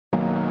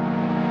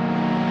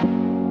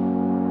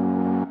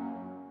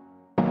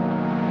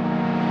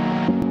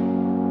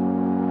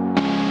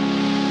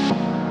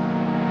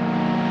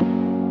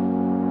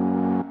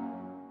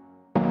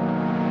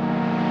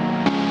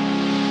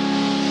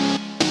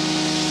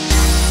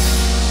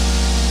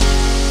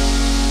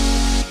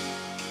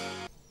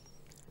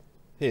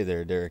Hey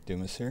there, Derek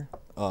Dumas here.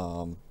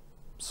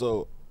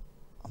 So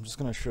I'm just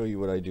going to show you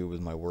what I do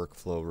with my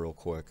workflow real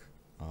quick,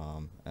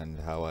 and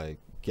how I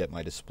get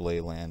my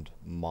Display.land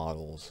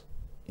models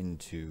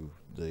into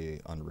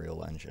the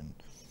Unreal Engine.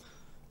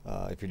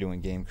 If you're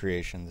doing game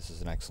creation, this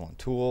is an excellent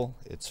tool.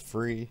 It's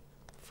free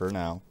for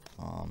now,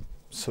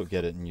 so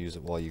get it and use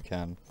it while you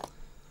can.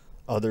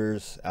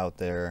 Others out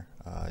there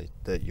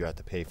that you have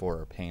to pay for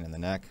are a pain in the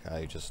neck.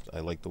 I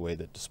like the way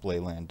that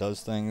Display.land does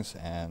things,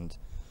 and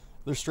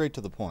they're straight to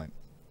the point.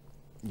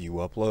 You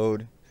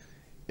upload,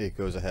 it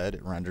goes ahead,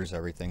 it renders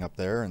everything up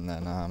there, and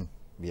then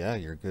yeah,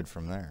 you're good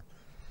from there.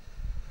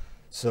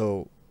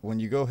 So when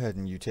you go ahead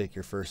and you take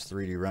your first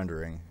 3D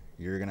rendering,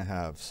 you're gonna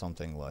have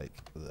something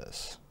like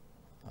this.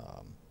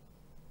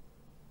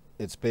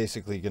 It's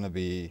basically gonna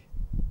be,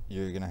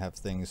 you're gonna have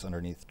things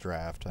underneath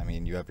draft. I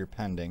mean, you have your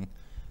pending,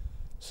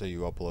 so you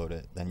upload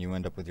it, then you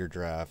end up with your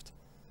draft,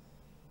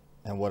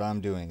 and what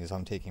I'm doing is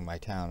I'm taking my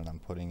town and I'm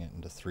putting it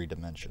into 3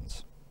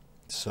 dimensions.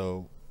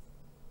 So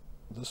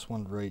this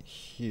one right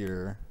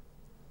here,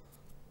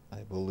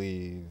 I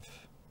believe,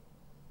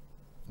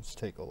 let's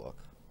take a look.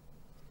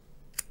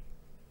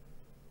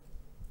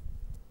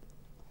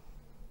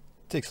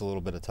 Takes a little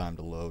bit of time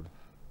to load.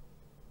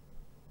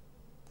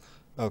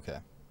 Okay.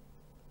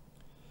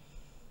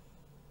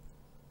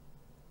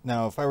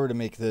 Now if I were to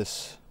make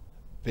this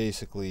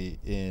basically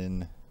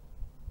in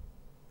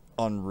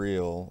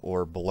Unreal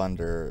or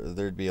Blender,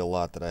 there'd be a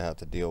lot that I have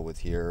to deal with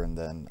here, and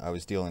then I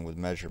was dealing with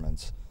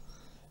measurements.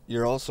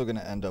 You're also going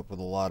to end up with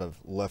a lot of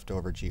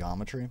leftover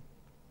geometry,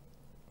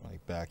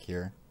 like back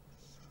here.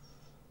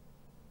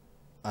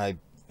 I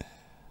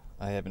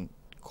haven't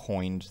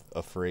coined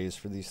a phrase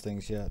for these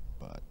things yet,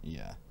 but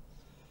yeah.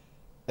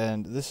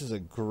 And this is a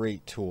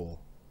great tool,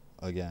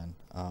 again.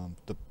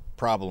 The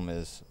problem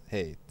is,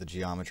 hey, the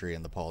geometry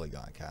and the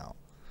polygon count.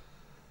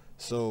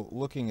 So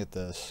looking at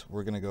this,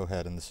 we're going to go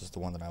ahead, and this is the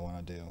one that I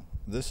want to do.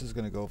 This is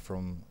going to go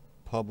from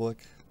public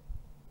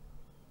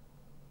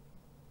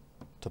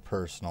to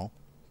personal.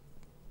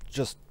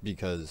 Just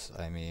because,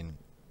 I mean,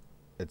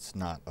 it's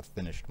not a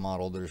finished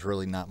model. There's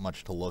really not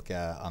much to look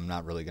at. I'm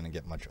not really going to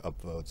get much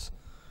upvotes.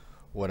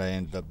 What I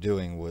ended up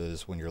doing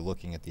was, when you're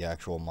looking at the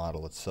actual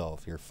model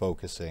itself, you're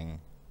focusing,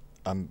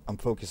 I'm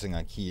focusing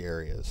on key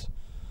areas,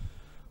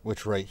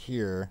 which right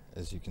here,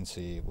 as you can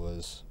see,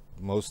 was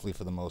mostly,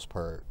 for the most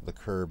part, the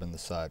curb and the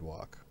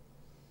sidewalk.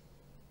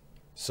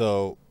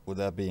 So with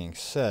that being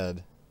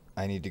said,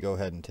 I need to go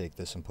ahead and take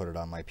this and put it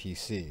on my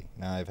PC.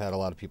 Now, I've had a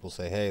lot of people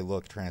say, hey,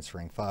 look,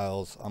 transferring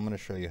files. I'm going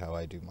to show you how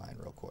I do mine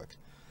real quick.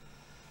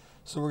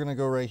 So we're going to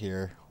go right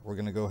here. We're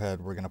going to go ahead,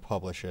 we're going to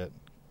publish it,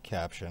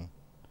 caption,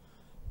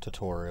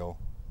 tutorial,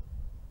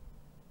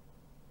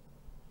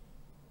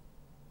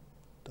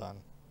 done.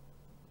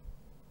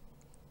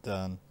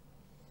 Done.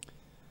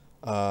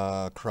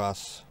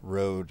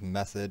 Crossroad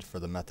method for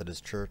the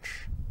Methodist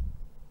Church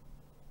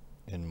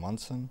in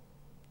Munson.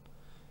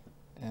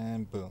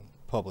 And boom.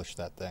 Publish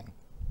that thing.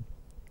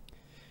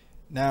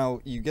 Now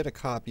you get a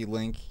copy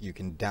link. You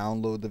can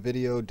download the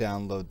video,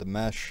 download the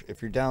mesh.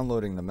 If you're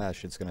downloading the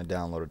mesh, it's going to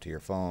download it to your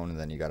phone, and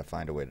then you got to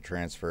find a way to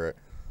transfer it.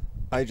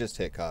 I just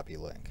hit copy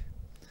link,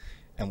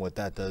 and what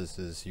that does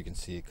is, you can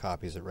see it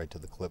copies it right to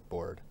the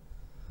clipboard.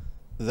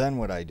 Then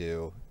what I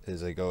do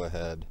is I go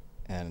ahead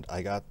and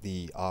I got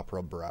the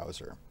Opera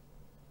browser,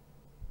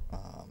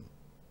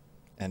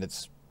 and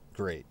it's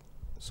great.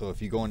 So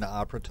if you go into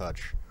Opera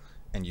Touch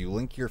and you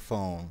link your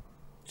phone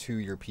to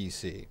your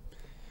PC,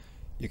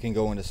 you can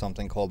go into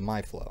something called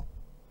MyFlow,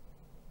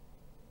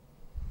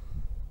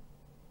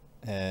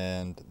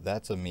 and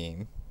that's a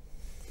meme.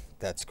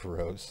 That's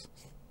gross.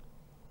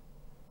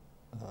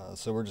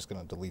 So we're just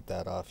going to delete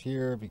that off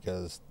here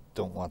because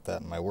don't want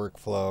that in my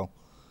workflow.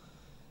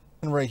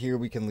 And right here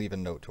we can leave a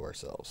note to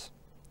ourselves.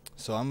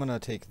 So I'm going to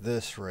take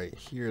this right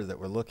here that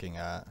we're looking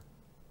at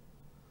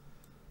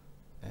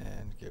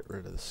and get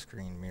rid of the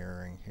screen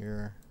mirroring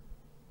here.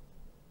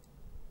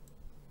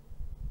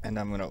 And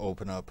I'm going to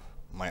open up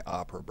my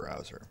Opera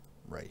browser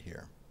right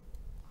here.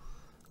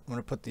 I'm going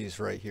to put these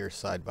right here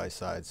side by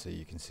side so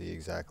you can see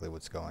exactly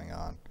what's going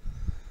on.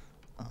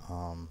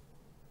 I'm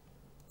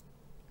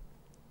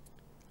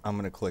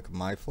going to click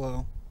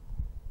MyFlow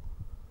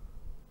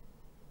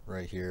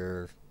right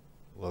here,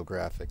 low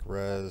graphic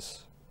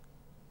res,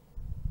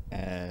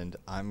 and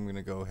I'm going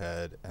to go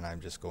ahead and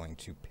I'm just going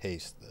to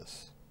paste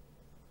this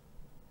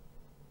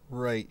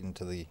right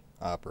into the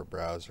Opera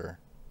browser.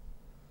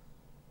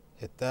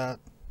 Hit that.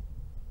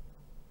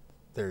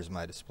 There's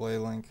my display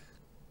link,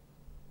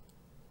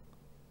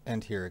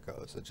 and here it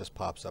goes. It just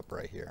pops up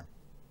right here.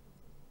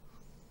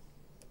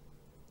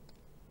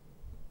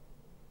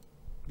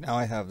 Now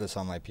I have this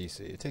on my PC.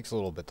 It takes a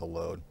little bit to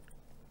load.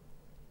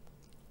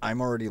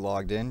 I'm already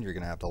logged in. You're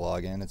going to have to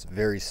log in. It's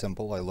very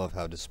simple. I love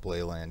how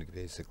Display.land,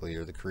 basically,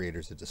 or the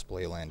creators of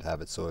Display.land,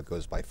 have it so it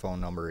goes by phone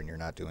number and you're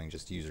not doing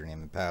just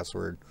username and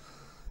password.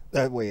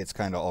 That way it's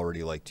kind of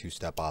already like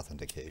two-step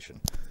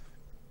authentication,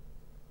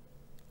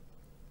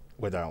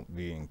 without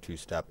being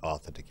two-step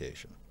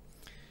authentication.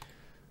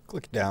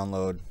 Click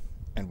download,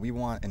 and we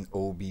want an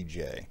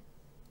OBJ.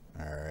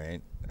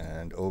 Alright,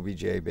 and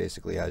OBJ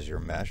basically has your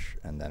mesh,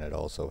 and then it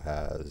also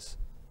has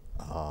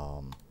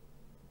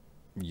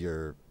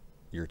your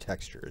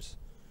textures.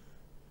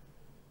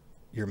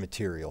 Your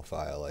material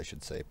file, I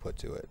should say, put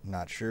to it.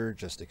 Not sure,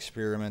 just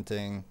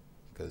experimenting,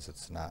 because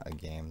it's not a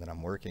game that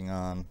I'm working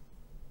on.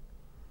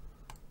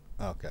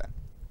 Okay.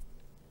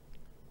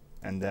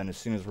 And then as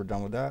soon as we're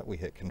done with that, we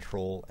hit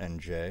Control and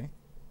J,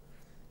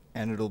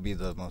 and it'll be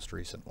the most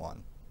recent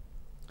one.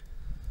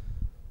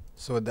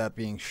 So with that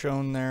being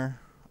shown there,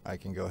 I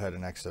can go ahead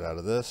and exit out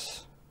of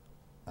this.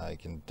 I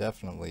can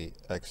definitely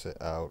exit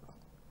out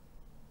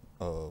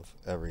of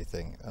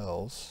everything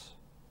else.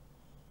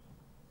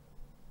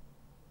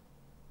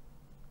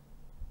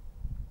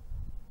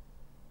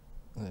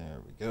 There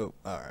we go.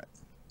 Alright.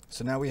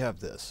 So now we have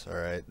this.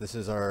 Alright. This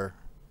is our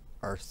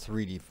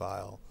 3D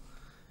file.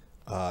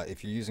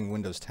 If you're using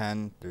Windows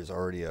 10, there's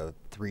already a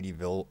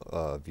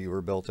 3D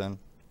viewer built in,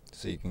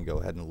 so you can go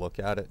ahead and look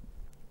at it.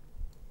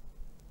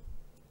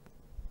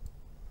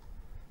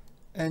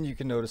 And you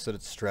can notice that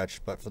it's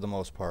stretched, but for the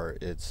most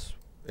part, it's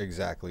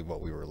exactly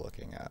what we were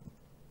looking at.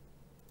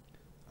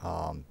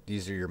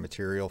 These are your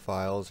material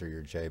files or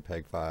your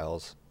JPEG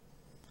files.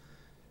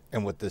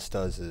 And what this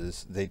does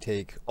is they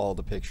take all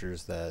the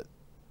pictures that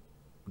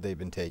they've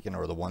been taken,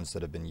 or the ones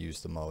that have been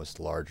used the most,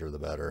 larger the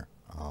better.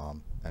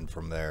 And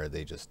from there,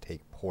 they just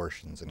take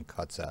portions and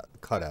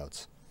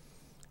cutouts,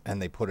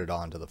 and they put it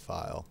onto the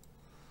file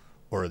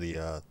or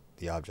the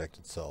object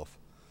itself.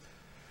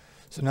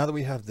 So now that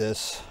we have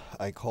this,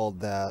 I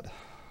called that,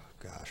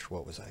 gosh,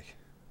 what was I?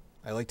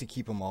 I like to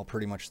keep them all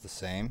pretty much the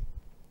same.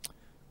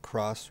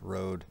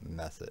 Crossroad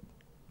method.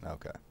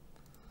 Okay.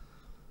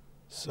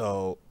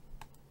 So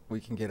we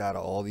can get out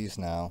of all these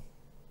now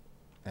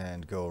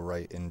and go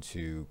right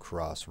into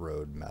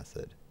crossroad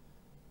method.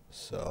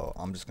 So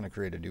I'm just going to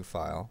create a new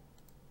file,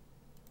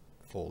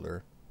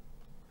 folder,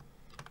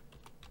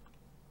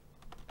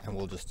 and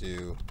we'll just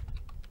do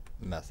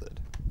method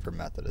for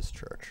Methodist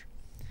Church.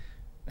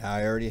 Now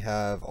I already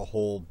have a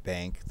whole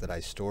bank that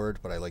I stored,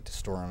 but I like to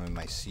store them in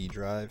my C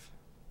drive.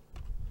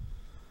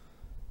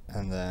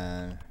 And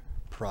then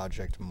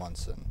Project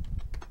Munson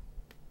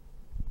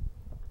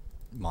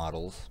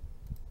models.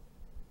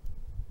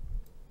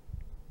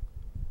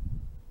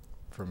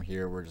 From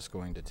here we're just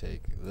going to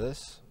take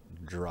this,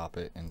 drop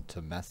it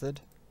into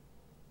method.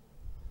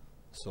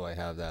 So I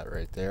have that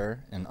right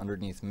there, and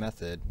underneath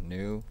method,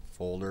 new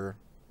folder,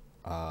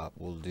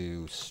 we'll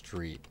do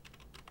street.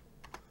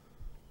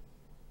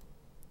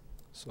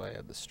 So I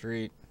have the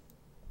street,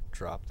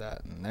 drop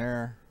that in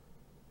there,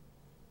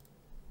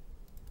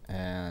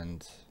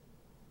 and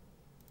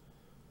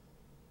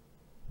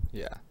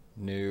yeah,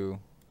 new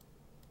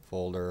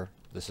folder.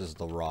 This is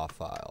the raw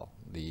file,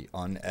 the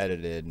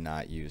unedited,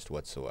 not used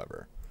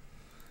whatsoever.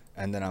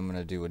 And then I'm going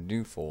to do a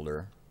new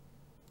folder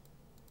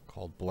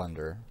called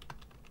Blender,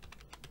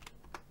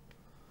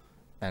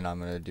 and I'm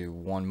going to do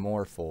one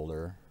more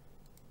folder,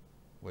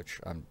 which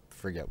I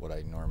forget what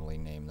I normally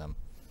name them.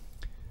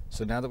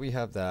 So now that we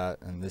have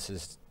that, and this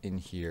is in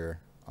here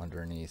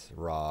underneath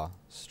raw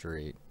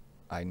street,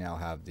 I now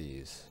have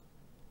these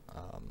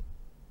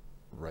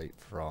right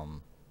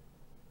from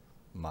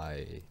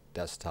my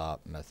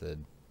desktop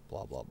method,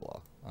 blah blah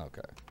blah.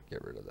 Okay,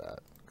 get rid of that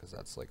because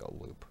that's like a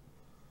loop.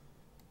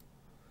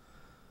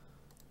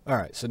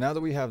 Alright, so now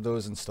that we have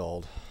those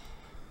installed,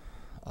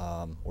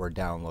 or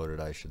downloaded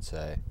I should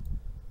say,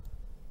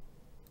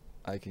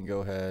 I can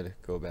go ahead,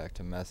 go back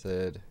to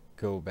method,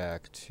 go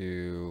back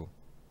to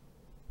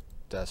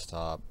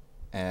desktop,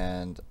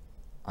 and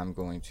I'm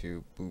going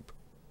to boop.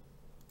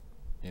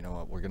 You know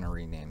what, we're going to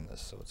rename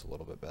this so it's a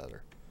little bit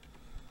better.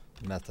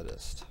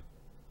 Methodist.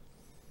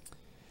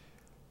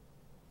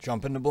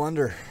 Jump into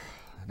Blender.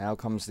 Now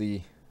comes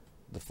the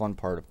fun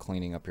part of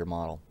cleaning up your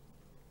model.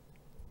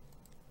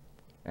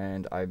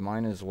 And I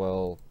might as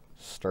well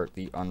start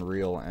the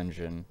Unreal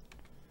Engine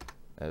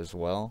as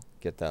well.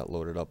 Get that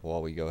loaded up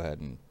while we go ahead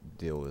and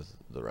deal with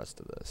the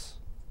rest of this.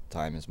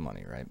 Time is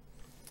money, right?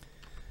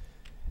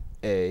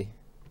 A,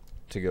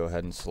 to go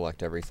ahead and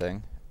select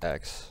everything.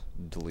 X,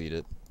 delete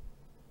it.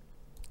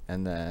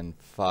 And then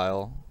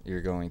File,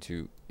 you're going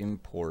to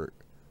import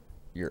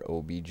your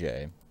OBJ.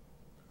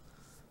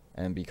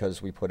 And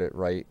because we put it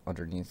right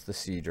underneath the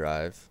C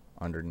drive,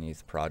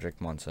 underneath Project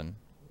Munson,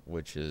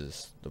 which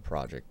is the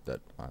project that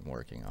I'm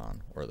working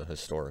on, or the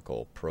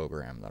historical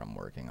program that I'm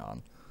working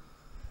on,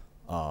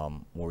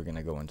 we're going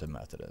to go into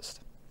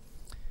Methodist.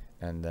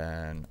 And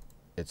then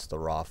it's the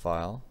raw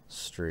file,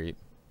 street,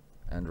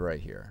 and right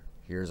here.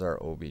 Here's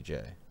our OBJ.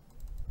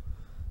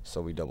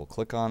 So we double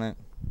click on it,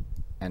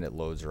 and it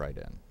loads right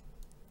in.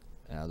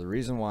 Now the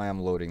reason why I'm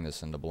loading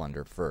this into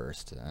Blender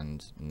first,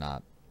 and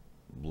not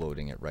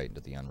loading it right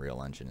into the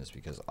Unreal Engine, is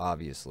because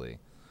obviously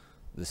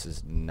this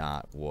is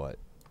not what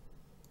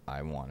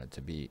I want it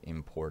to be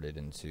imported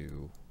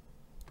into,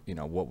 you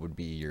know, what would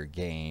be your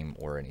game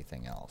or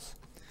anything else.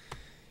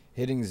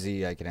 Hitting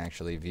Z, I can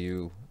actually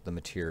view the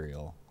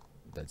material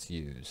that's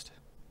used,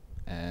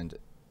 and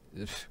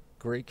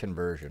great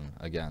conversion.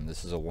 Again,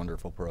 this is a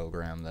wonderful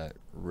program that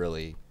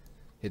really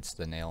hits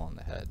the nail on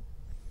the head.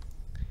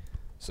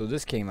 So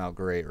this came out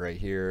great right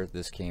here.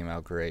 This came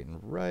out great, and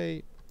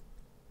right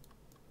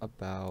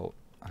about,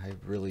 I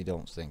really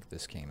don't think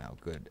this came out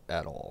good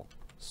at all.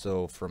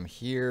 So from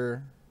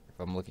here, if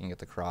I'm looking at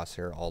the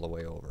crosshair all the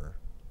way over,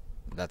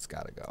 that's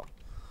gotta go.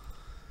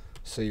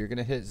 So you're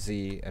gonna hit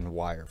Z and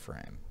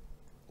wireframe.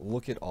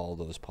 Look at all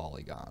those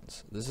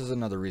polygons. This is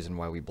another reason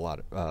why we brought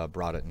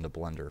it into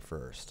Blender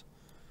first.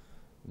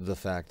 The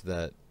fact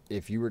that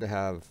if you were to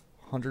have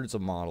hundreds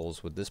of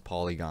models with this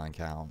polygon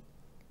count,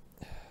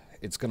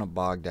 it's going to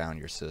bog down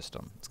your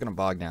system. It's going to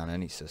bog down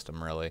any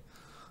system, really,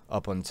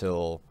 up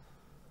until,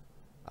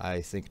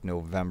 I think,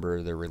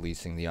 November. They're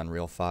releasing the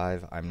Unreal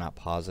 5. I'm not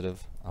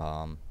positive,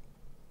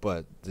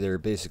 but they're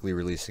basically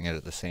releasing it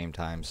at the same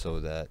time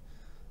so that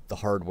the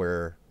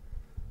hardware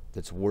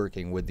that's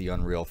working with the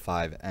Unreal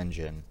 5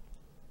 engine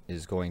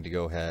is going to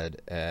go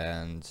ahead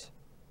and,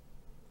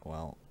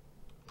 well,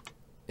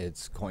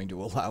 it's going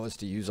to allow us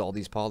to use all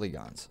these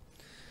polygons.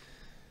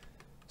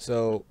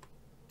 So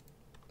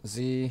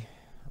Z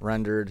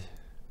rendered,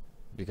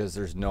 because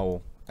there's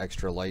no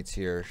extra lights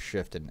here,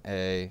 Shift and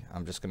A.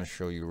 I'm just going to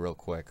show you real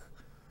quick.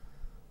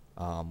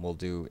 We'll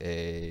do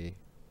a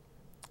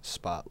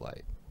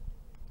spotlight,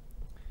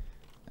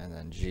 and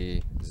then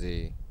G,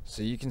 Z.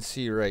 So you can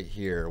see right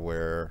here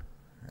where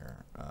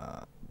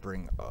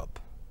bring up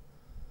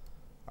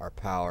our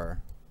power,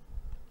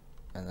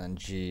 and then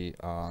G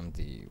on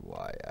the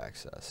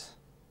y-axis.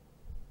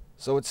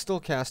 So it's still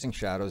casting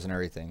shadows and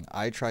everything.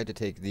 I tried to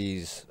take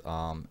these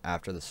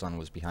after the sun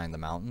was behind the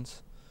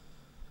mountains,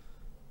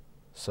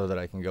 so that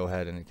I can go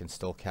ahead and it can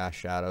still cast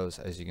shadows.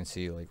 As you can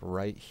see, like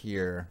right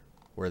here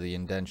where the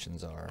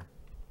indentions are,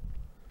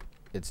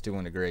 it's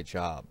doing a great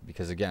job,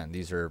 because again,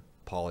 these are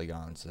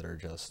polygons that are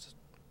just,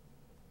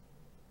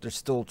 they're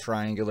still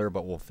triangular,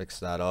 but we'll fix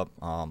that up.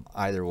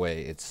 Either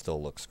way, it still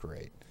looks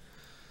great.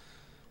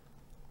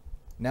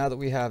 Now that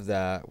we have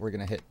that, we're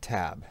gonna hit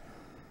Tab,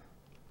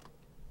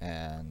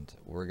 and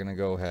we're gonna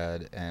go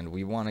ahead and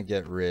we want to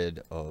get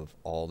rid of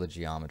all the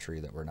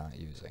geometry that we're not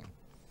using.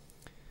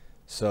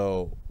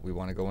 So we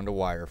want to go into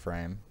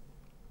wireframe.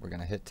 We're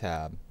gonna hit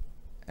Tab,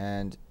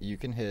 and you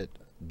can hit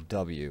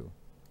W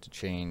to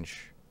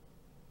change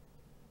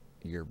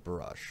your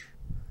brush.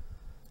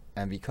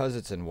 And because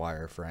it's in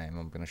wireframe,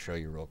 I'm going to show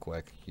you real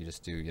quick. You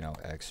just do,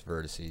 X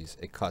vertices.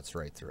 It cuts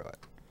right through it.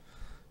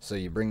 So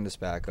you bring this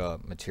back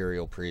up,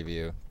 Material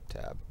Preview,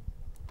 Tab.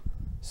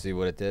 See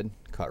what it did?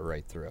 Cut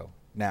right through.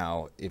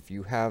 Now, if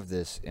you have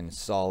this in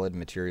solid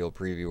Material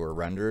Preview or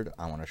rendered,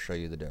 I want to show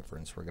you the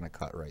difference. We're going to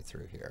cut right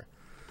through here.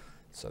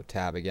 So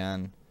Tab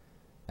again,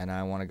 and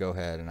I want to go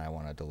ahead and I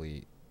want to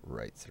delete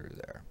right through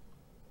there.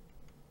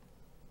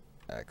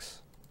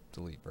 X,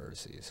 delete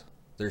vertices.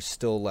 There's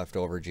still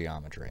leftover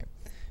geometry,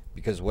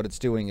 because what it's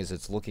doing is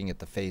it's looking at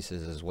the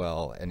faces as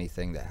well,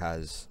 anything that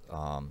has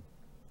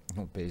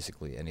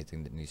basically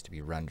anything that needs to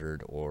be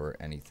rendered or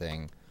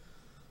anything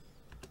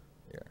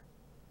here.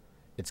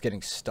 It's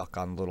getting stuck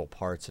on little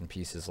parts and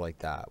pieces like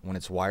that. When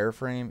it's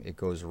wireframe, it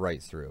goes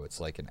right through. It's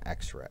like an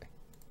X-ray.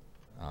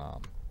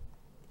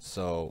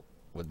 So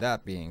with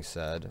that being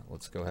said,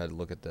 let's go ahead and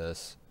look at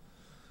this.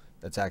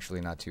 That's actually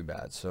not too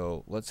bad.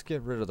 So let's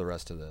get rid of the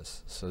rest of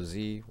this. So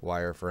Z,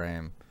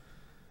 wireframe.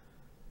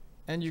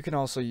 And you can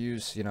also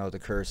use, the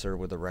cursor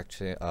with a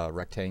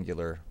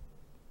rectangular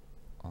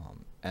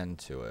end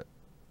to it.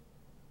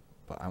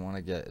 But I want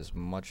to get as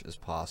much as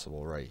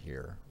possible right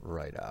here,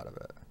 right out of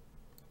it.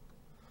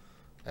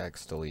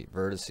 X, delete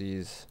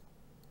vertices.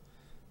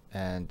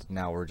 And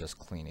now we're just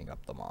cleaning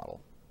up the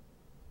model.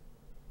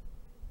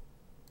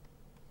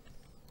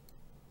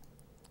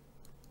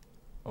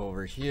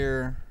 Over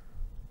here,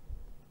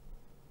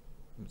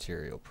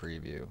 Material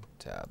Preview,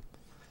 Tab.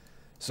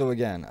 So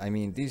again, I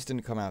mean, these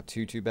didn't come out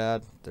too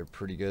bad. They're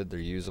pretty good. They're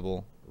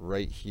usable.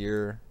 Right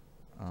here,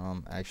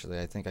 actually,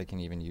 I think I can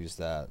even use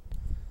that.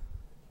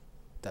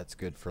 That's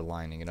good for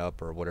lining it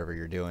up or whatever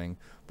you're doing.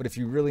 But if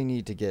you really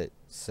need to get,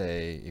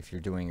 say, if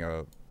you're doing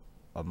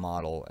a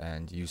model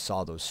and you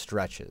saw those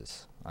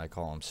stretches, I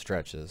call them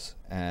stretches,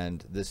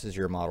 and this is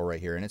your model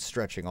right here, and it's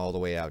stretching all the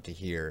way out to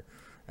here,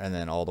 and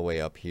then all the way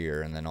up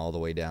here, and then all the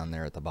way down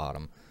there at the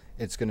bottom.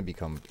 It's going to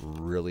become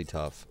really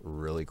tough,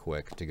 really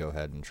quick to go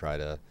ahead and try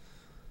to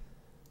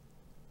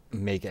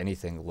make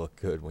anything look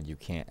good when you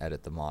can't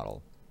edit the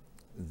model.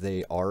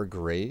 They are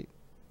great.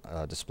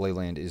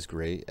 Display.land is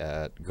great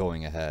at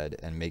going ahead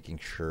and making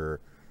sure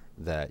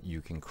that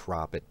you can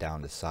crop it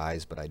down to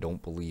size, but I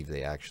don't believe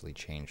they actually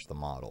changed the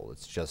model.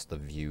 It's just the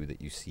view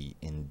that you see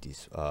in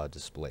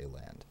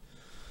Display.land.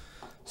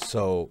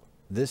 So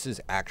this is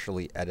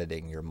actually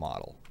editing your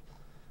model.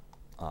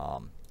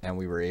 And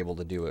we were able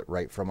to do it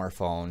right from our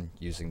phone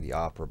using the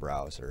Opera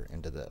browser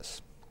into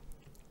this.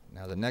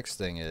 Now the next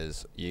thing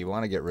is you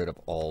want to get rid of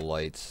all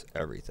lights,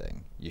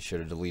 everything. You should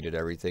have deleted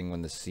everything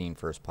when the scene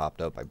first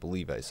popped up. I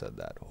believe I said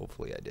that.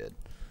 Hopefully I did.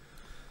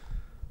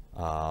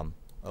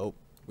 Oh,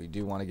 we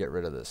do want to get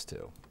rid of this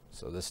too.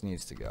 So this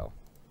needs to go.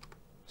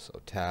 So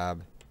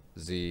Tab,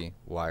 Z,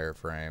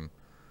 wireframe,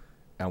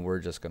 and we're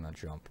just going to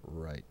jump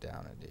right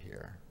down into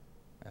here.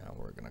 And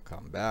we're going to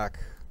come back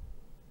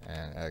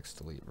and X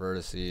delete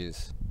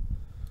vertices.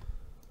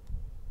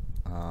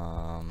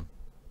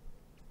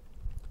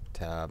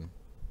 Tab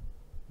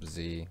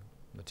Z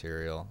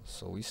material.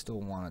 So we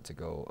still want it to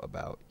go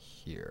about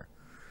here.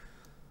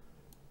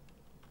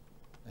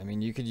 I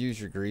mean, you could use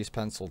your grease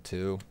pencil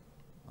too.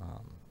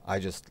 I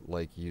just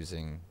like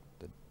using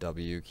the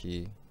W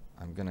key.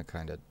 I'm gonna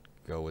kind of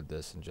go with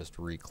this and just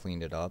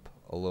re-clean it up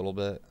a little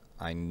bit.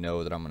 I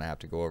know that I'm gonna have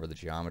to go over the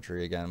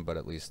geometry again, but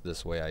at least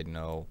this way I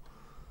know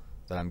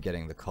that I'm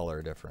getting the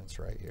color difference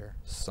right here.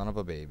 Son of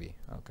a baby.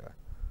 Okay.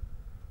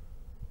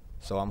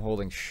 So I'm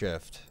holding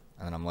shift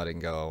and then I'm letting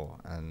go,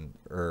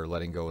 or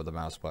letting go with the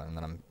mouse button, and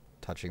then I'm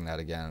touching that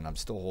again and I'm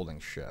still holding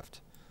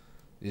shift.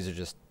 These are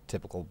just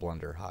typical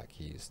Blender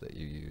hotkeys that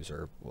you use,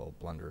 or well,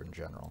 Blender in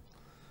general.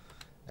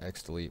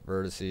 X delete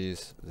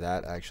vertices.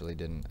 That actually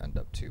didn't end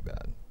up too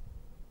bad.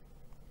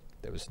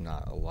 There was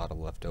not a lot of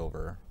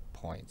leftover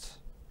points.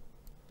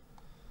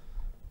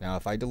 Now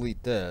if I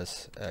delete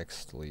this,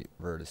 X delete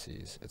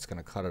vertices, it's going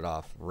to cut it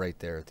off right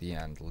there at the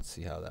end. Let's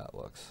see how that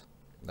looks.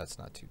 That's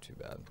not too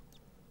bad.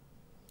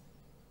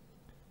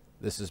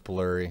 This is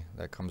blurry.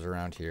 That comes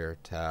around here.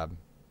 Tab.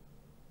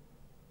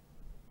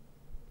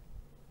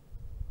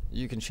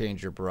 You can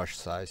change your brush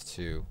size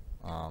too.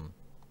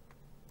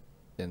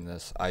 In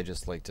this, I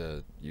just like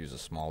to use a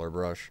smaller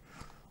brush,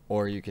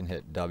 or you can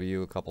hit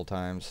W a couple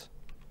times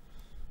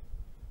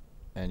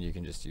and you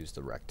can just use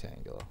the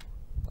rectangle,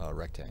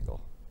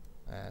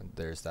 and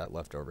there's that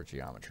leftover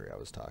geometry I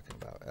was talking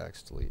about.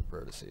 X delete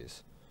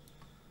vertices.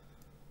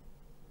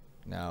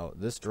 Now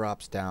this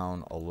drops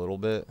down a little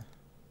bit.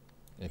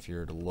 If you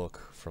were to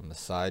look from the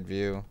side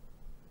view,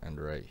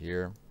 and right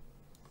here,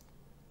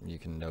 you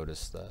can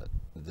notice that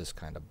this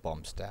kind of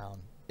bumps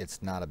down.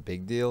 It's not a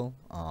big deal.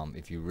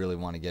 If you really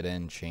want to get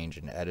in, change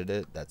and edit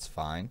it, that's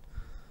fine.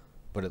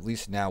 But at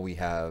least now we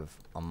have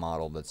a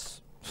model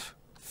that's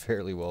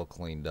fairly well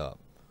cleaned up.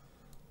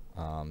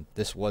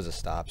 This was a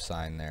stop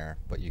sign there,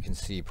 but you can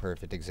see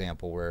perfect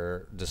example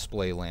where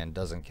Display.land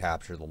doesn't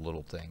capture the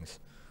little things,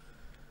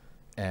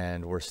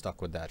 and we're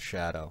stuck with that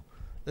shadow.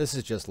 This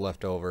is just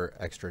leftover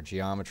extra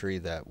geometry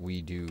that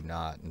we do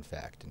not in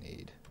fact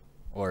need,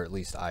 or at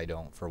least I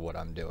don't for what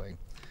I'm doing.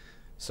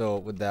 So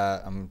with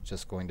that, I'm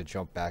just going to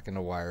jump back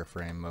into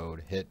wireframe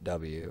mode, hit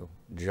W,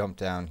 jump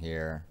down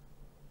here,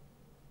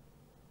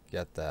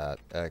 get that,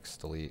 X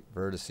delete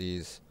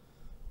vertices,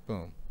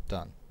 boom,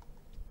 done.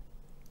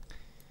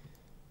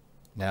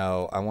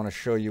 Now I want to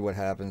show you what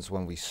happens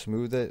when we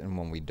smooth it and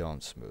when we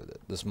don't smooth it.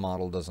 This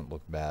model doesn't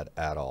look bad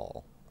at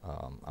all.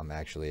 I'm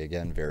actually,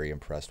 again, very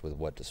impressed with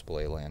what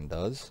Display.land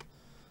does.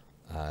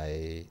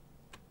 I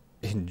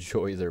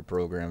enjoy their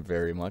program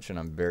very much, and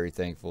I'm very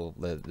thankful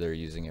that they're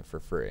using it for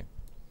free.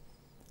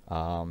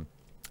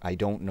 I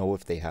don't know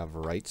if they have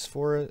rights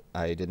for it.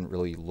 I didn't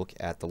really look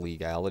at the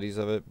legalities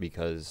of it,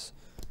 because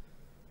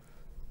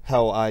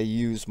how I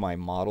use my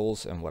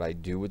models and what I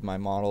do with my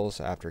models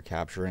after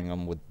capturing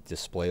them with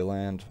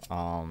Display.land,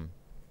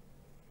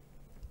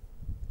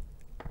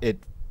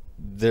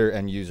 their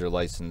end user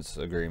license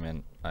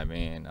agreement, I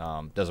mean,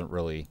 doesn't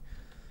really,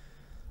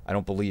 I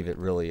don't believe it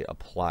really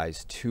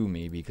applies to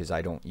me, because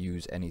I don't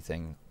use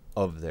anything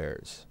of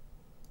theirs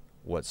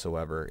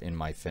whatsoever in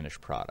my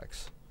finished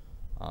products.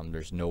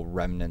 There's no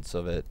remnants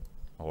of it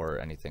or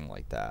anything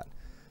like that.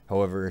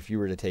 However, if you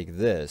were to take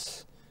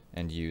this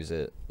and use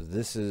it,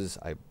 this is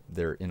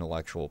their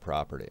intellectual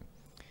property.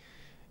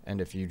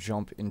 And if you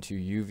jump into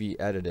UV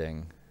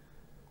editing,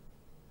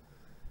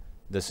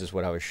 this is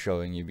what I was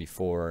showing you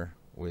before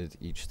with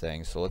each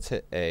thing. So let's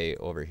hit A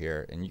over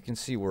here, and you can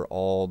see where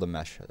all the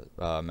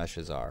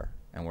meshes are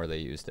and where they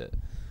used it.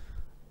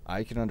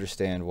 I can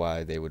understand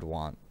why they would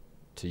want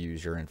to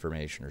use your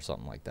information or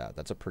something like that.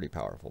 That's a pretty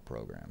powerful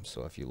program.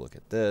 So if you look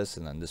at this,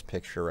 and then this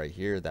picture right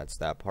here, that's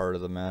that part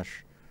of the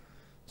mesh.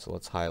 So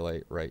let's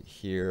highlight right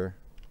here.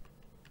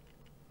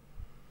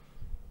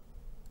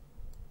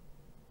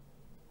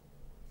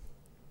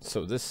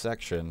 So this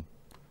section,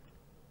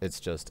 it's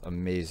just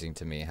amazing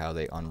to me how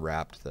they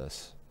unwrapped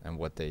this and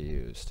what they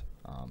used.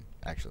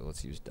 Actually,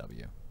 let's use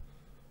W.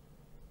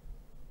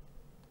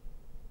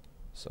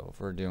 So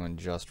if we're doing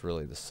just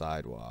really the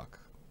sidewalk,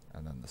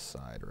 and then the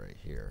side right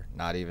here,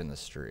 not even the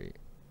street,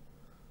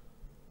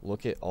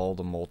 look at all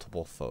the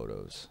multiple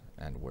photos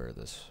and where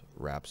this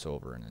wraps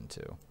over and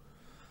into.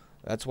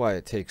 That's why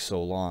it takes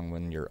so long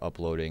when you're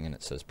uploading and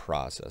it says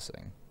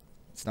processing.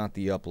 It's not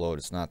the upload,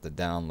 it's not the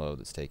download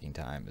that's taking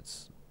time,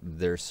 it's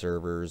their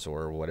servers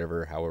or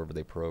whatever, however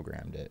they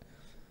programmed it,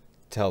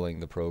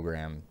 telling the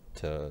program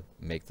to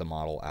make the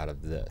model out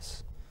of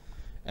this.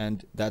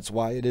 And that's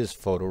why it is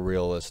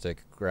photorealistic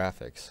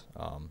graphics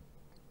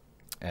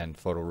and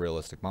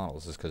photorealistic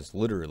models, is because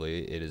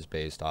literally it is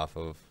based off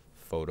of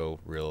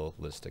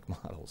photorealistic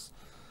models.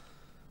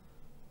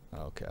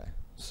 Okay,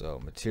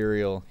 so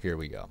material, here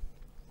we go.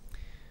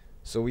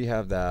 So we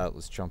have that.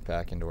 Let's jump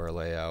back into our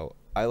layout.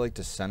 I like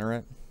to center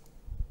it.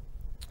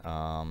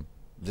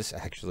 This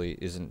actually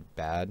isn't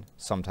bad.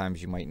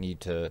 Sometimes you might need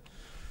to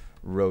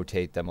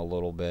rotate them a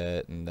little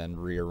bit and then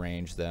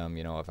rearrange them,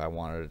 you know, if I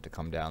wanted it to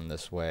come down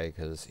this way,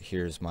 because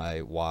here's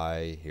my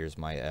Y, here's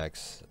my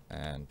X,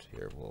 and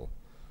here we'll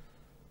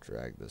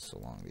drag this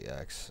along the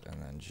X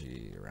and then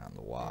G around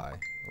the Y,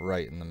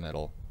 right in the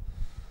middle.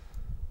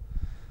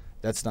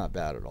 That's not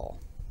bad at all.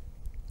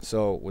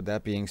 So with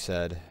that being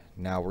said,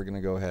 now we're going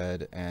to go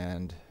ahead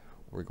and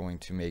we're going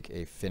to make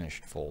a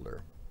finished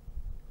folder.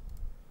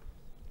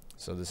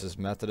 So this is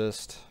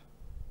Methodist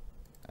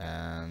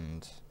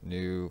and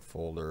new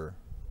folder.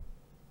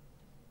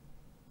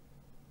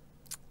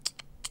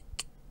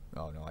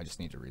 Oh no, I just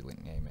need to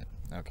rename it.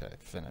 Okay,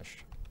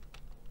 finished.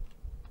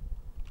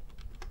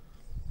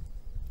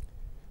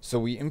 So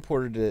we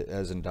imported it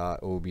as an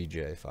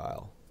 .obj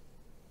file,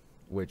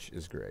 which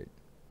is great.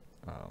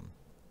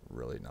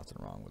 Really nothing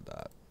wrong with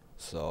that.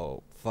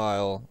 So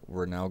file,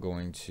 we're now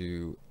going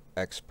to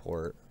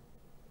export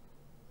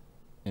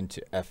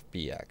into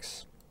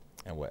FBX.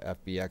 And what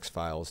FBX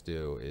files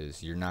do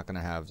is you're not going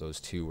to have those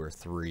 2 or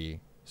 3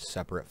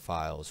 separate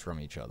files from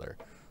each other.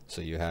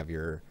 So you have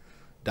your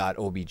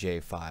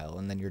 .obj file,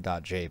 and then your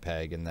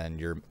 .jpeg, and then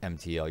your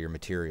MTL, your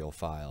material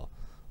file.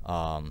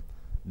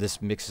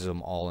 This mixes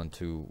them all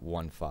into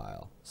one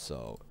file.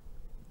 So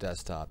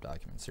desktop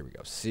documents, here we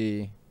go.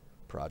 C,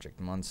 Project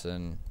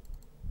Munson,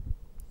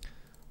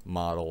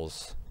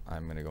 models,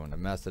 I'm going to go into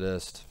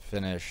Methodist,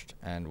 finished,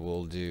 and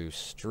we'll do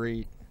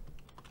street.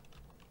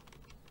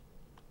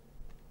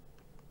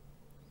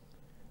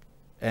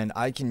 And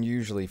I can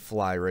usually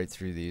fly right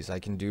through these. I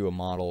can do a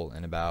model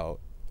in about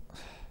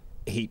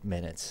 8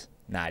 minutes,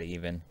 not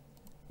even,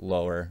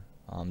 lower,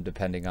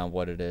 depending on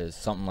what it is.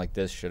 Something like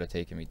this should have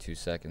taken me 2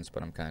 seconds,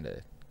 but I'm kind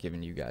of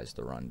giving you guys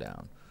the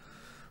rundown.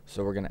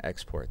 So we're going to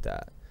export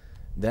that.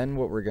 Then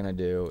what we're going to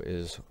do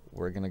is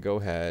we're going to go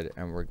ahead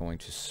and we're going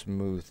to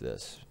smooth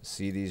this.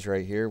 See these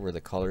right here where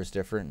the color is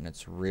different and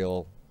it's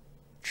real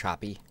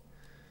choppy?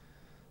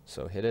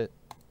 So hit it,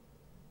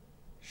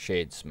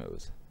 shade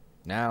smooth.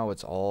 Now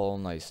it's all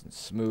nice and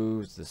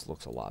smooth. This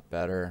looks a lot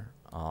better.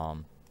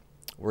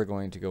 We're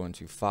going to go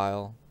into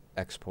File,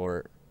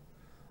 Export,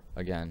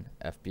 again,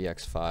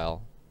 FBX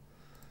file,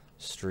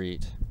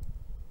 street,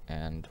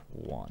 and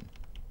 1.fbx.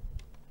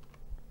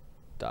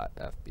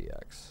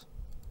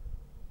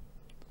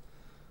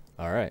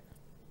 Alright,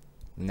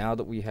 now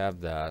that we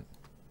have that,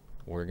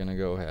 we're going to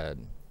go ahead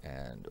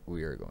and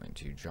we are going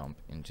to jump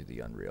into the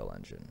Unreal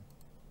Engine.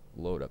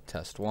 Load up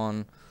test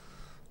 1.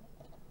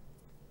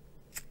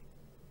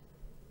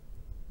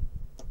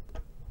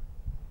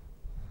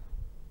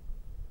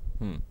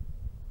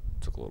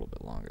 Took a little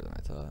bit longer than I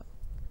thought.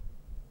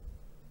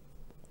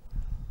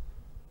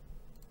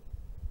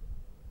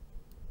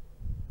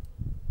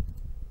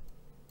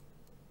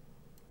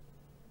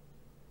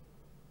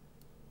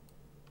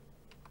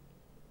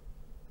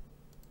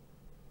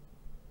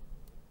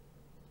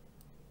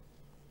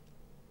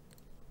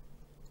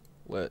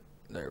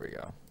 There we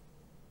go.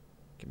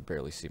 Can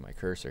barely see my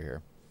cursor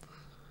here.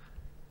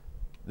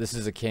 This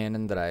is a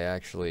Canon that I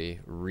actually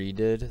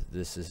redid.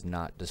 This is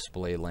not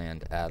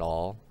Display.land at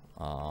all.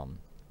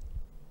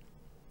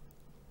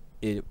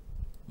 It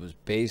was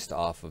based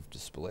off of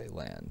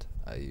Display.land.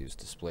 I used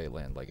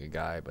Display.land like a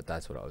guy, but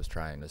that's what I was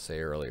trying to say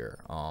earlier.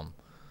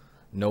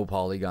 No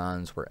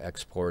polygons were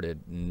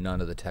exported.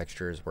 None of the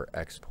textures were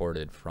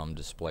exported from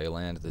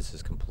Display.land. This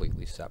is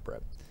completely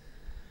separate.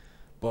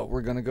 But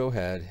we're going to go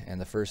ahead, and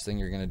the first thing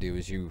you're going to do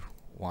is you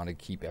want to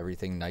keep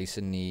everything nice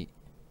and neat,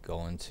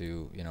 go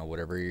into, you know,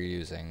 whatever you're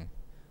using.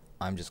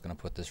 I'm just going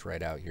to put this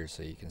right out here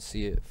so you can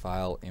see it.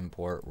 File,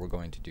 import, we're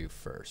going to do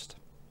first.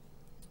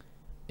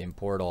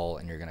 Import all,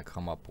 and you're going to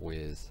come up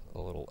with a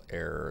little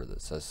error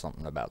that says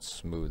something about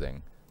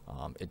smoothing.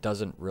 It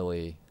doesn't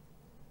really,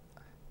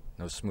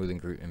 no smoothing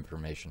group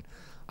information.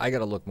 I got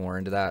to look more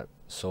into that.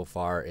 So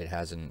far, it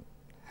hasn't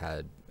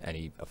had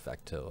any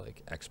effect to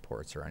like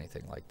exports or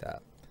anything like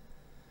that.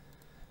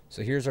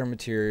 So here's our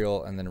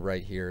material, and then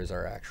right here is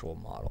our actual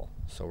model.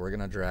 So we're going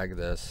to drag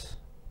this.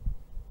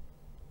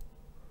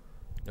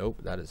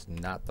 Nope, that is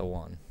not the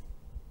one.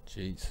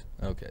 Jeez.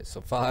 Okay, so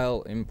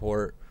file,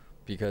 import,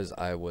 because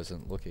I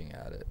wasn't looking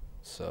at it.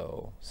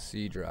 So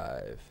C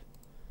drive.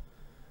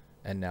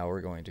 And now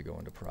we're going to go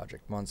into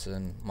Project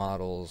Munson,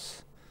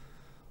 models.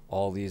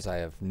 All these I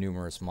have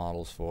numerous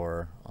models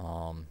for.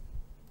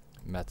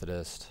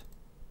 Methodist.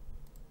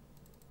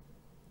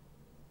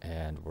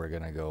 And we're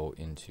going to go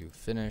into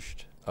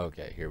finished.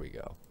 Okay, here we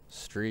go.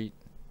 Street,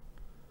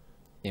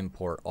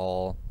 import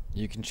all.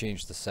 You can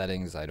change the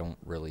settings. I don't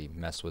really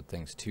mess with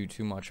things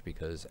too much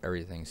because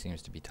everything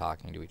seems to be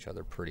talking to each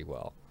other pretty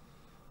well.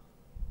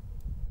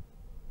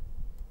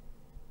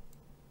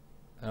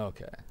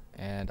 Okay,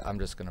 and I'm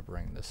just going to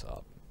bring this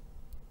up.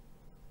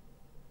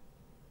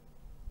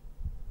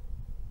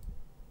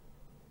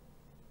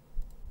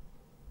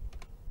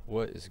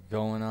 What is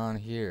going on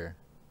here?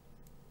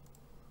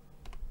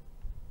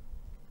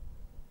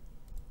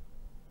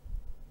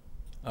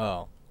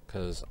 Oh,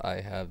 because I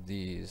have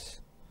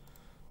these.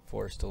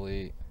 Force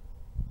delete.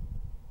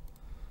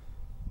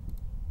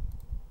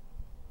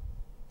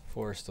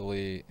 Force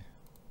delete.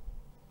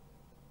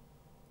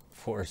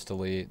 force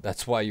delete.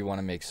 That's why you want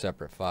to make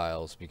separate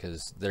files,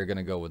 because they're going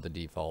to go with the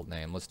default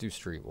name. Let's do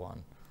street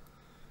 1.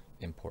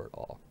 Import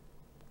all.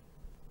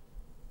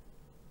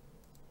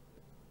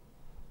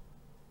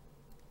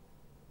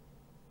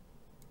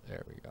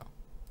 There we go.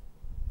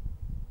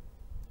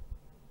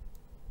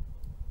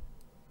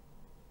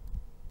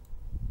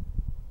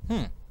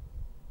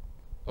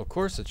 Of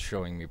course it's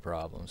showing me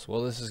problems.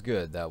 Well, this is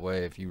good. That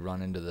way if you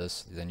run into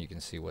this, then you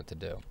can see what to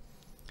do.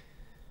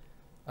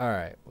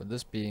 Alright, with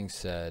this being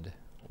said,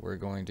 we're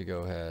going to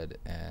go ahead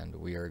and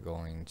we are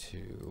going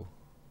to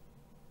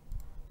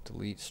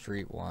delete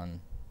street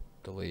 1,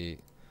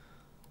 delete.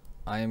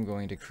 I am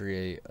going to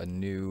create a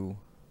new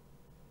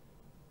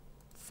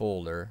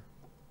folder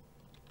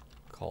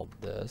called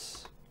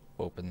this,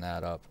 open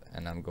that up,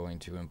 and I'm going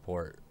to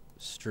import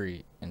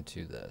street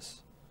into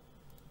this.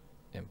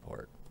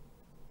 Import.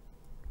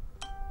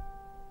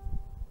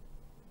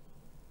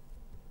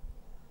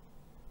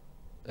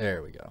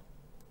 There we go.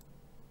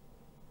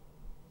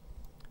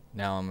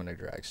 Now I'm going to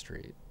drag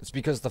street. It's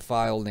because the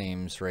file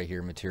names right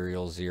here,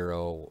 material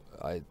 0,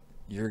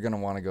 you're going to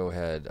want to go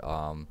ahead,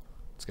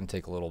 it's going to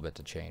take a little bit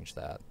to change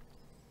that.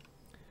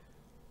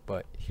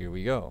 But here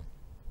we go.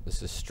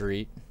 This is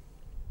street.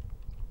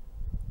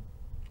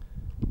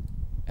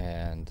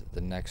 And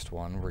the next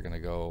one, we're going to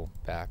go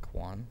back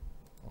one,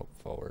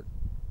 forward.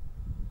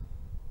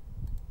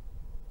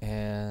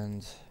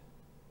 And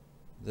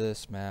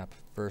this map,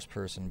 first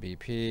person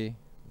BP,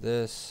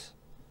 this,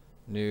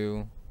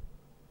 new.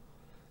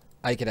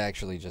 I could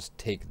actually just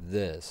take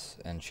this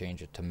and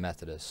change it to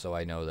Methodist, so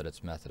I know that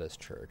it's Methodist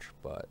Church,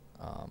 but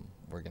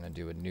we're going to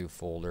do a new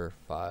folder,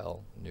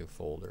 file, new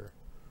folder,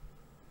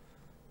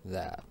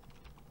 that.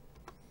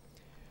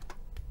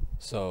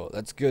 So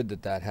that's good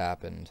that that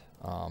happened,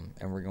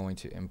 and we're going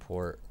to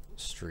import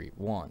street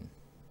 1,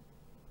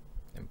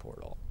 import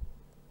all.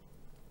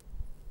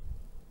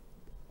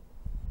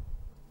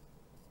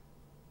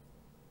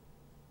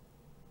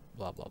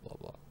 Blah, blah, blah,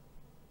 blah.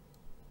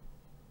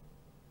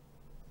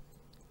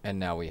 And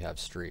now we have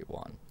street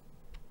 1.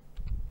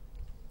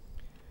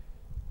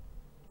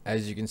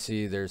 As you can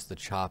see, there's the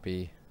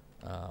choppy,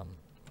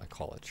 I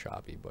call it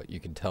choppy, but you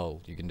can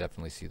tell, you can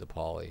definitely see the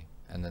poly.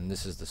 And then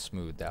this is the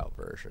smoothed out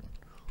version,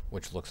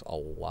 which looks a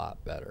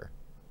lot better.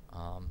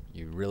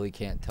 You really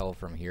can't tell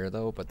from here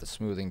though, but the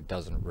smoothing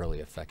doesn't really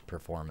affect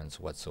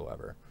performance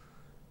whatsoever.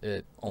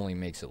 It only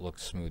makes it look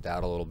smoothed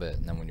out a little bit,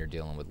 and then when you're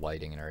dealing with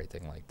lighting and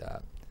everything like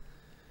that.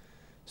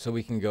 So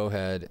we can go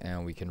ahead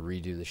and we can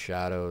redo the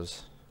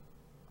shadows.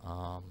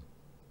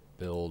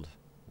 Build,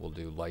 we'll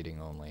do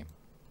lighting only.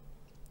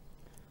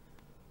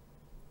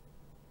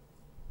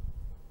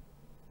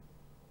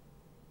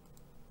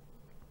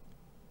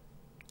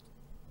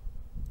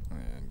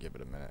 And give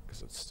it a minute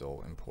because it's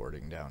still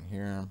importing down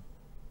here.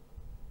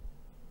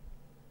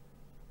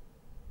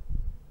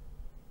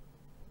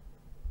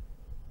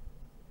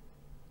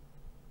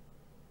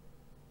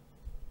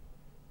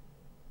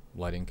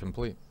 Lighting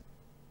complete.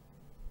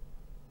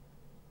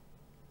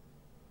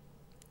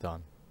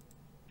 Done.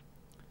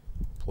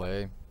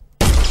 Play.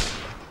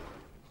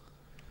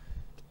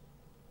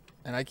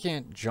 And I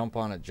can't jump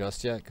on it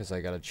just yet because I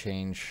gotta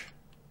change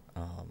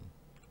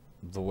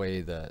the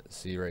way that,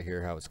 see right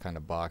here how it's kind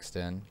of boxed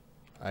in.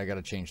 I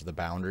gotta change the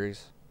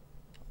boundaries,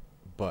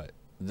 but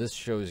this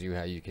shows you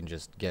how you can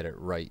just get it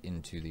right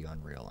into the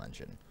Unreal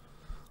Engine.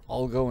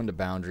 I'll go into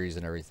boundaries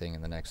and everything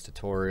in the next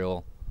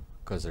tutorial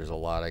because there's a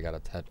lot I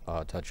gotta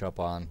touch up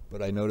on.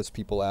 But I noticed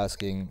people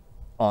asking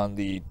on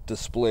the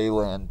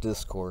Display.land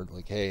Discord,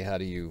 like, hey, how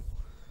do you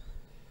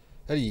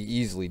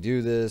easily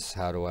do this?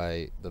 How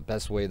do the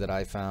best way that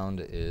I found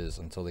is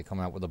until they come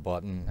out with a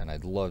button, and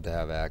I'd love to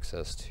have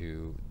access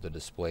to the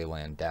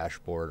Display.land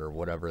dashboard or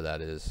whatever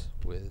that is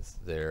with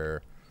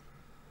their,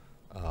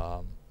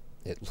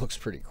 it looks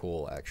pretty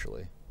cool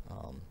actually.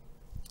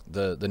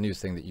 The new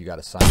thing that you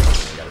gotta sign up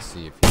and you gotta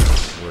see if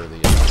you're worthy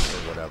enough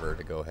or whatever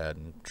to go ahead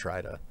and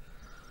try to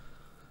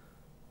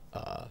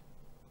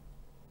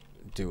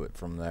do it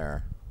from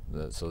there,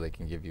 so they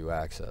can give you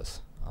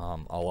access.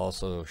 I'll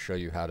also show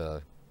you how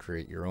to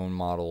create your own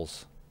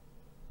models,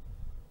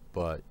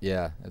 but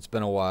yeah, it's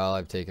been a while.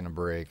 I've taken a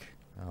break.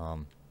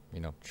 You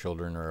know,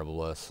 children are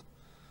bliss,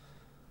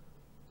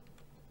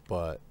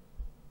 but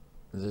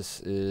this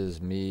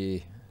is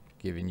me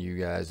giving you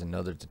guys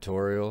another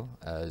tutorial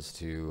as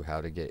to how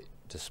to get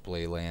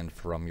Display.land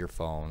from your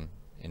phone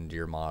into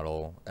your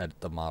model, edit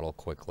the model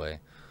quickly.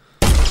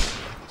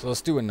 So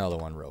let's do another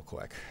one real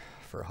quick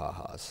for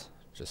ha-has,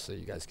 just so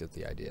you guys get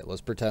the idea.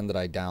 Let's pretend that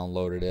I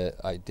downloaded it.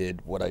 I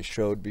did what I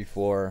showed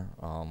before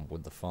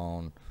with the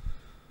phone,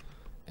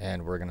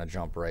 and we're gonna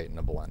jump right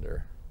into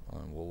Blender.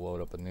 We'll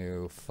load up a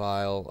new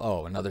file.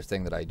 Oh, another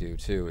thing that I do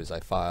too is I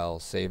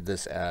save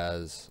this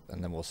as,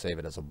 and then we'll save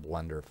it as a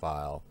Blender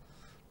file,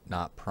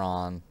 not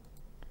prawn.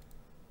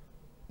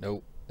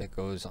 Nope, it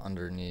goes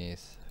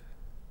underneath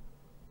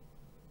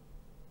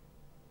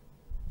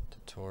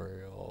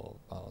tutorial.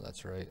 Oh,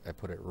 that's right, I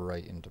put it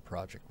right into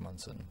Project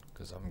Munson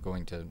because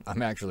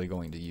I'm actually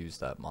going to use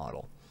that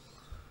model.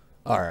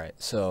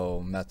 Alright,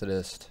 so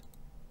Methodist,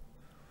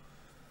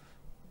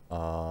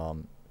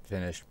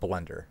 finished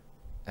Blender,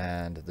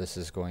 and this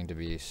is going to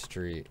be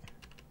street.blend.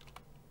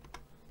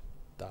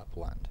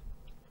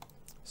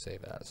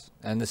 Save as.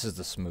 And this is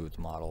the smooth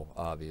model,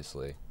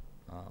 obviously,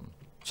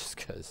 just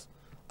because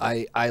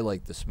I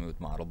like the smooth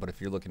model, but if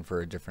you're looking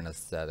for a different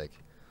aesthetic,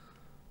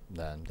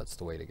 then that's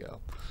the way to go.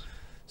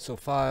 So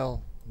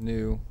file,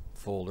 new,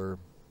 folder,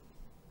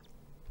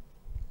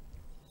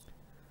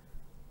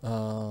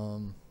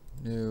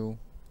 new,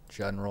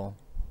 general.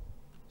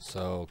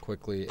 So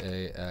quickly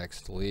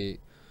AX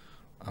delete.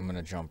 I'm going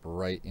to jump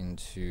right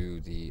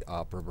into the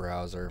Opera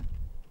browser.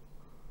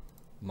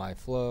 My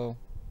flow.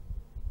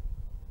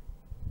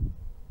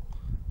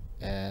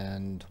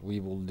 And we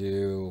will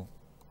do,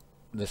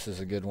 this is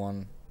a good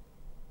one.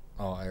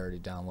 Oh, I already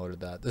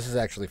downloaded that. This is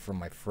actually from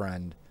my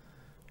friend.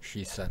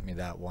 She sent me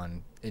that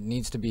one. It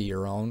needs to be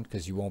your own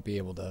because you won't be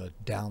able to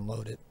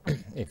download it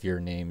if your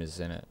name is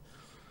in it.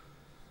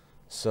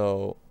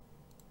 So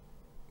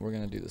we're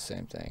going to do the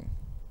same thing.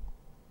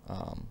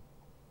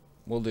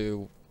 We'll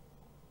do,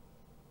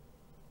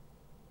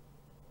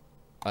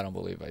 I don't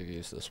believe I've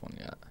used this one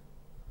yet.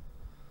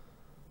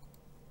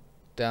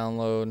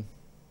 Download.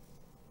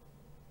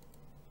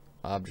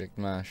 Object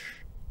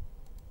mesh.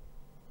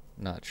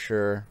 Not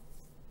sure.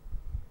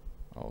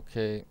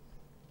 Okay.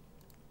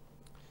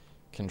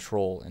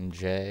 Control and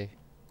J.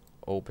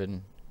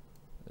 Open.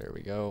 There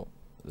we go.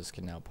 This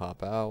can now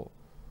pop out.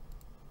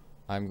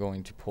 I'm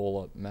going to pull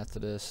up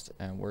Methodist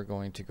and we're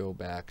going to go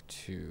back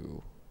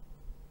to,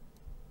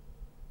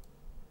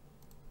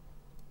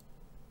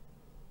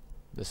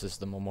 this is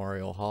the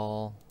Memorial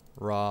Hall,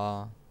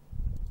 raw,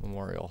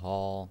 Memorial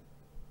Hall,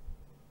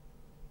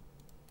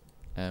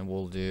 and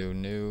we'll do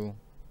new,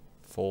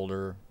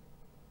 folder,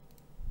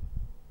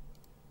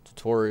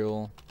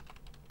 tutorial,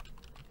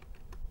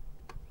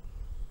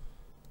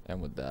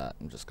 and with that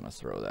I'm just going to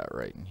throw that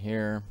right in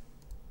here.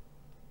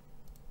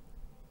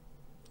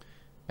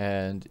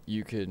 And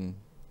you can,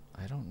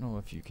 I don't know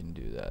if you can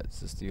do that. Is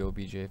this the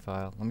OBJ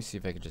file? Let me see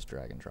if I could just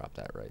drag and drop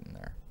that right in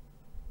there.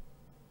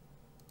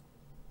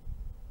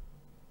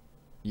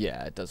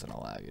 Yeah, it doesn't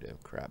allow you to.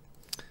 Crap.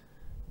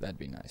 That'd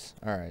be nice.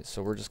 Alright,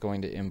 so we're just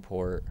going to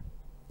import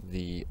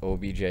the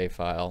OBJ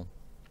file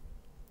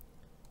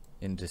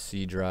into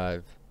C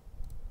drive.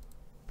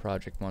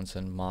 Project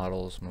Munson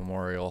models,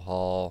 Memorial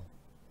Hall,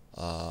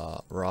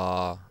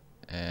 raw,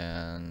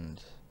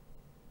 and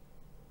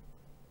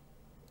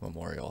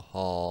Memorial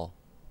Hall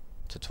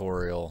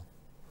tutorial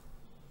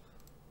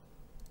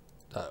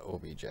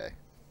 .obj. And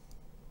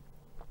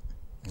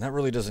that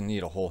really doesn't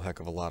need a whole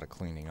heck of a lot of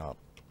cleaning up.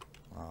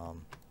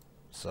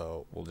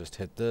 So we'll just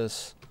hit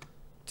this,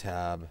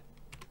 tab,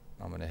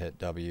 I'm going to hit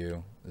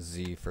W,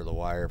 Z for the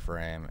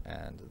wireframe,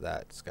 and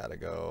that's got to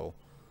go.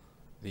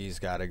 These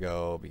got to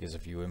go, because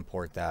if you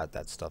import that,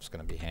 that stuff's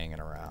going to be hanging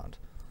around.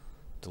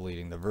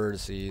 Deleting the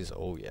vertices,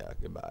 oh yeah,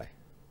 goodbye.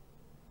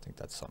 I think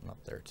that's something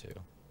up there too.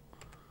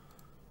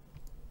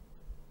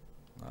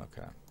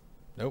 Okay.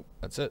 Nope,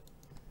 that's it.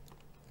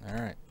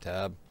 Alright,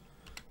 tab,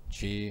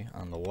 G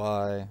on the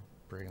Y,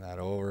 bring that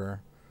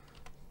over.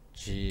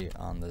 G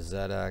on the Z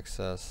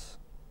axis,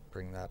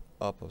 bring that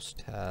up a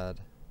tad.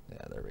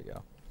 Yeah, there we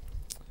go.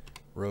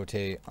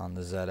 Rotate on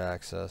the Z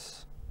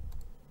axis.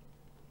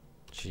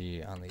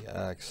 G on the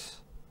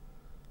X.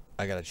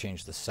 I gotta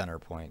change the center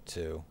point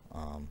too.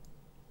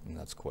 And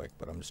that's quick,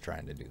 but I'm just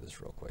trying to do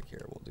this real quick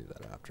here. We'll do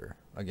that after.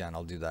 Again,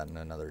 I'll do that in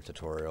another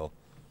tutorial.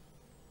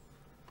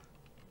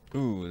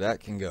 Ooh, that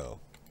can go.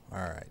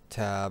 Alright,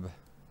 tab.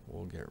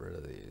 We'll get rid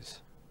of these.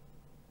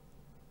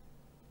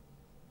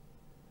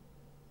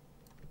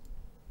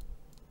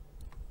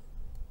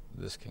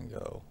 This can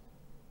go.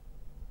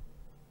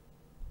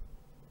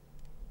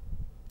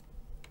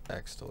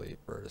 X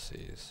delete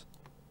vertices.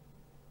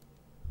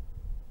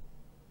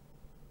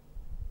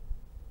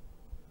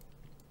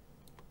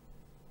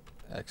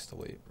 X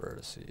delete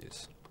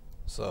vertices.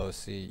 So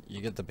see,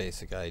 you get the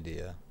basic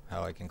idea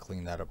how I can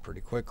clean that up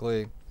pretty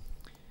quickly.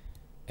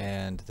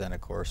 And then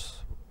of course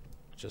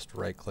just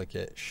right click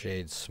it,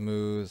 shade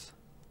smooth.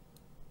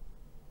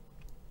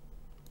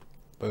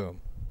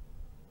 Boom.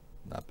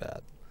 Not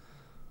bad.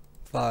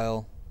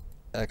 File,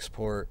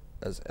 export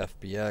as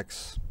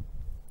FBX,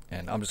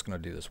 and I'm just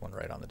going to do this one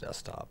right on the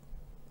desktop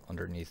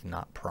underneath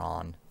not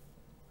prawn.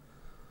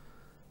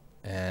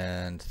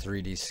 And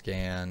 3D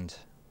scanned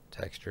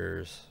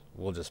textures,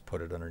 we'll just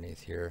put it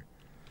underneath here.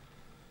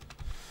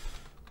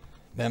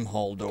 Mem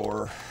hall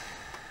door,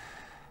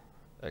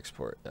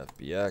 export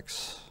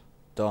FBX,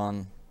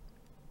 done.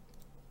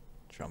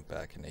 Jump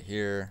back into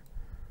here,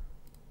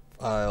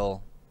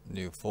 file,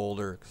 new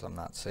folder because I'm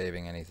not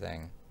saving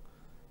anything.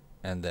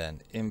 And then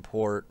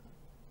import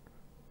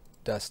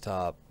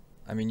desktop.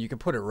 I mean, you can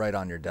put it right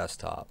on your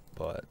desktop,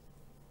 but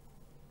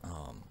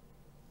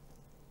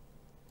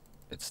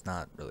it's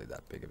not really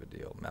that big of a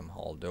deal. Mem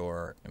hall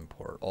door,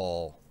 import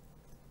all.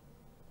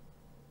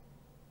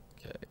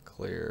 Okay,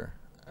 clear,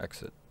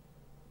 exit,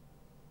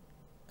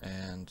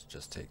 and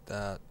just take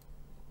that.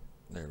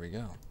 There we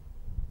go.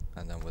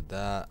 And then with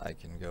that, I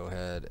can go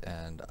ahead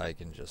and I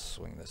can just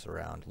swing this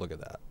around. Look at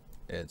that.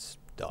 It's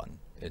done.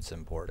 It's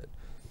imported.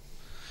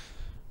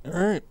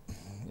 Alright,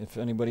 if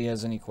anybody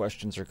has any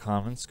questions or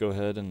comments, go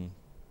ahead and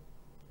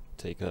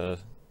take a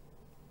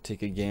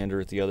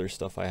gander at the other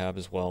stuff I have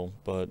as well,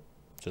 but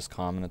just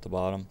comment at the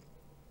bottom.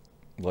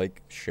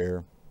 Like,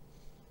 share,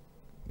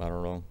 I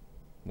don't know,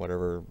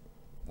 whatever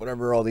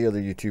all the other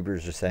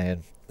YouTubers are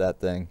saying, that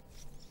thing.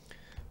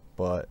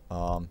 But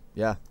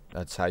yeah,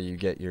 that's how you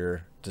get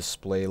your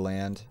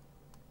Display.land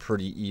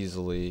pretty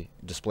easily,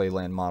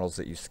 Display.land models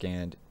that you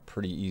scanned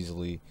pretty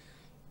easily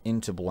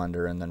into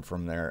Blender, and then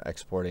from there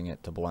exporting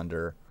it to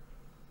Blender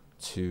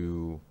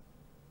to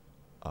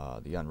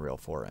the Unreal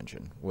 4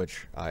 engine,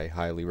 which I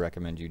highly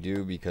recommend you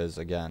do, because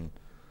again,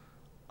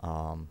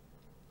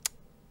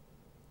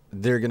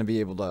 they're going to be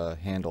able to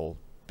handle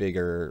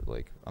bigger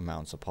like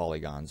amounts of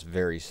polygons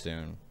very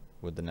soon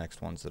with the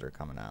next ones that are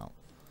coming out.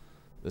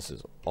 This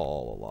is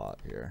all a lot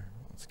here.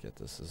 Let's get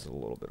this. This is a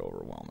little bit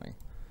overwhelming.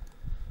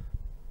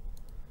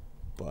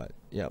 But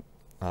yep,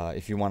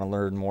 if you want to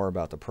learn more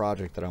about the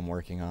project that I'm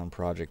working on,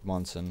 Project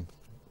Munson,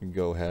 you can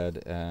go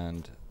ahead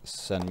and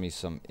send me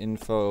some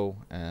info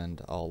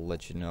and I'll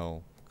let you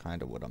know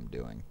kind of what I'm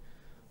doing.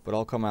 But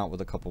I'll come out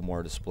with a couple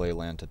more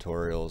Display.land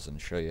tutorials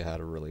and show you how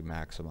to really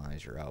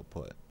maximize your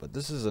output. But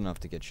this is enough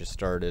to get you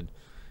started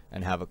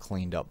and have a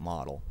cleaned up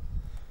model.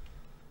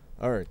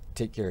 Alright,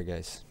 take care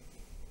guys.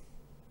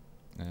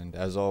 And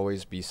as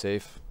always, be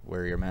safe,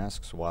 wear your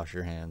masks, wash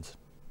your hands.